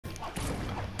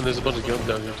And there's a bunch of guns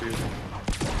down here too.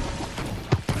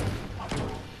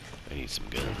 I need some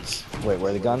guns. Wait, where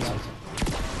are the guns?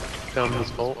 Down in this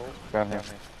vault. Down here.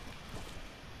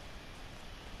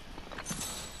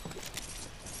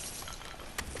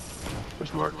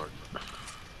 Where's Mark?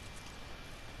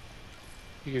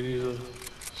 You could use a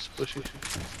squishy.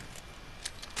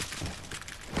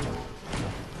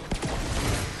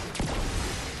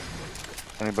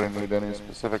 Anybody need any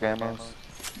specific ammos?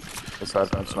 Aside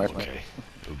from sniper. Okay.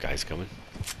 Ooh, guys coming.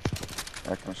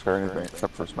 I can share anything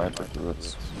except for sniper because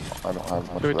it's, I don't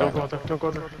have much Wait, of don't go that. out there, don't go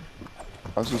out there.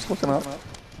 I was just looking up.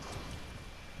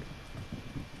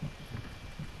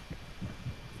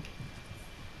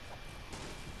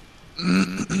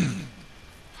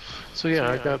 So yeah,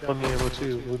 I got plenty of ammo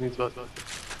too. Who needs about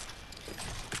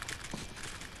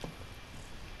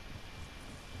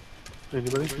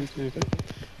anybody? Needs anything?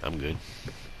 I'm good.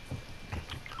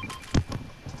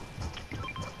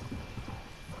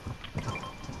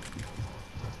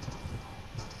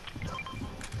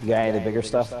 You got any of the bigger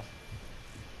stuff?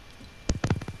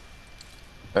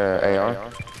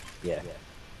 AR? Yeah.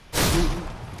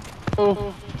 Oh,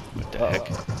 What the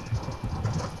heck?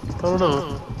 I don't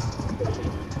know.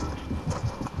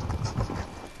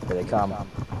 Here they come.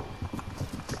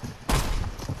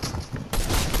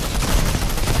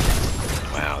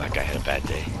 Wow, that guy had a bad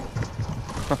day.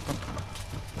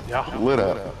 Yeah. Lit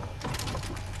up.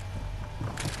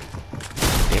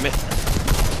 Damn it.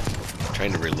 I'm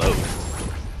trying to reload.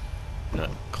 Not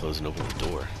closing open the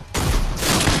door.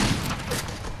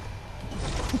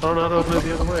 I don't know how to open it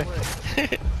the other way.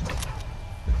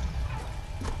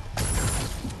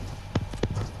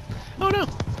 Oh no!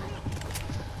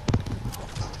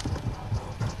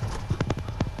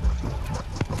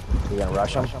 You gonna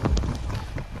rush them? I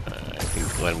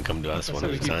think let him come to us That's one how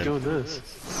at we a keep time. doing this.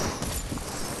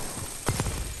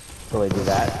 Will they do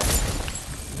that?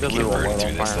 They can't Little burn one through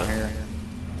on this fire though. here.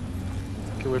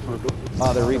 Get away from the door.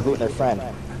 Oh, they're rebooting their friend.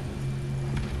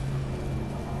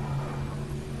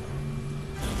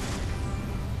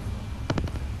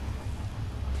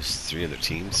 There's 3 other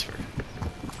teams for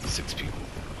 6 people.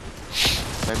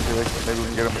 Maybe we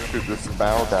can get him to shoot this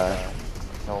bow guy.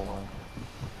 No,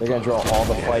 They're gonna draw all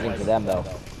the fighting to them, though.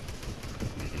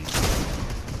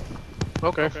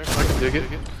 Okay, I can dig it.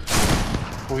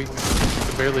 We can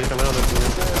barely come out of here.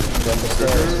 Then the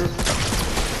stairs.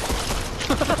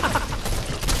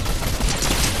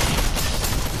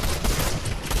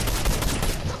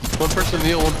 One person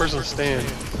kneel, one person stand.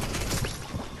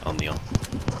 I'll kneel.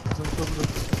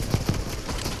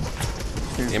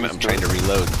 Damn it, I'm trying to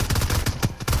reload.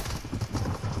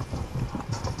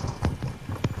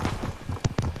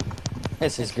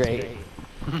 This is great.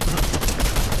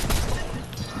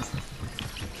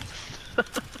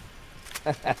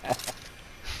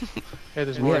 Hey,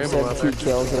 there's You more have ammo out there. 17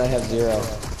 kills and I have 0.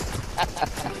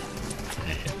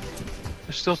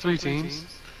 There's still 3 teams.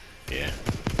 Yeah.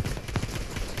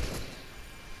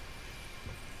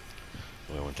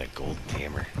 Oh, I want that gold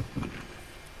hammer.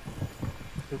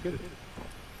 Go get it.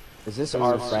 Is this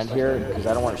our friend here? Because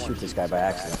I don't want to shoot this guy by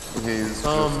accident.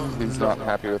 he's not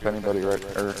happy with anybody right,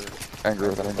 or angry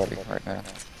with anybody right now.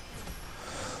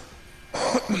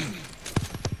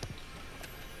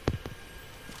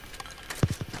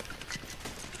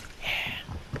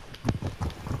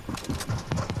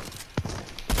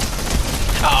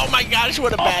 Oh my gosh,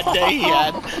 what a bad day he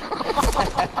had.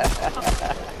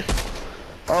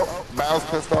 Oh, Mal's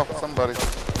pissed off at somebody.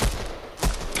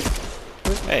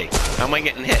 Hey, how am I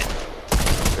getting hit?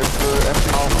 It's the empty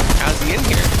home. How's he in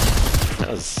here? That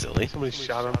was silly. Somebody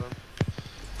shot him.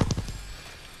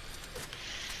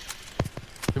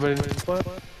 Anybody need a spot?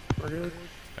 We're good.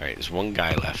 Alright, there's one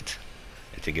guy left.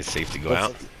 I think it's safe to go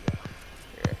out.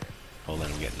 Hold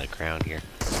on, I'm getting the crown here.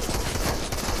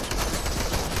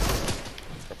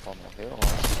 Up on the hill.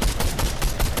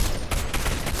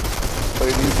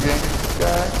 Play these games,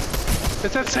 guy.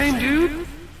 It's that same dude!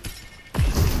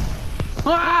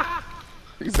 Ah!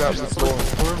 He's out in the storm.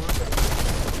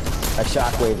 I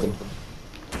shockwaved him.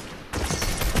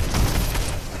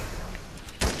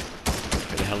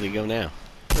 Where the hell did he go now?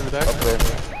 In the back? Up there.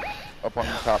 Up on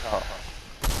the top.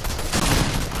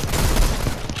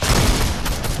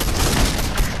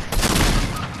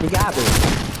 He got me.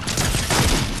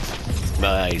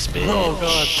 Nice, bitch. Oh,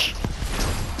 God.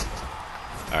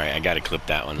 Alright, I gotta clip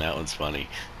that one. That one's funny.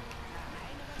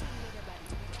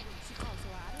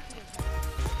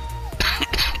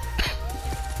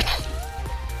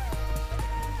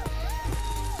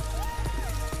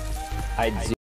 I'd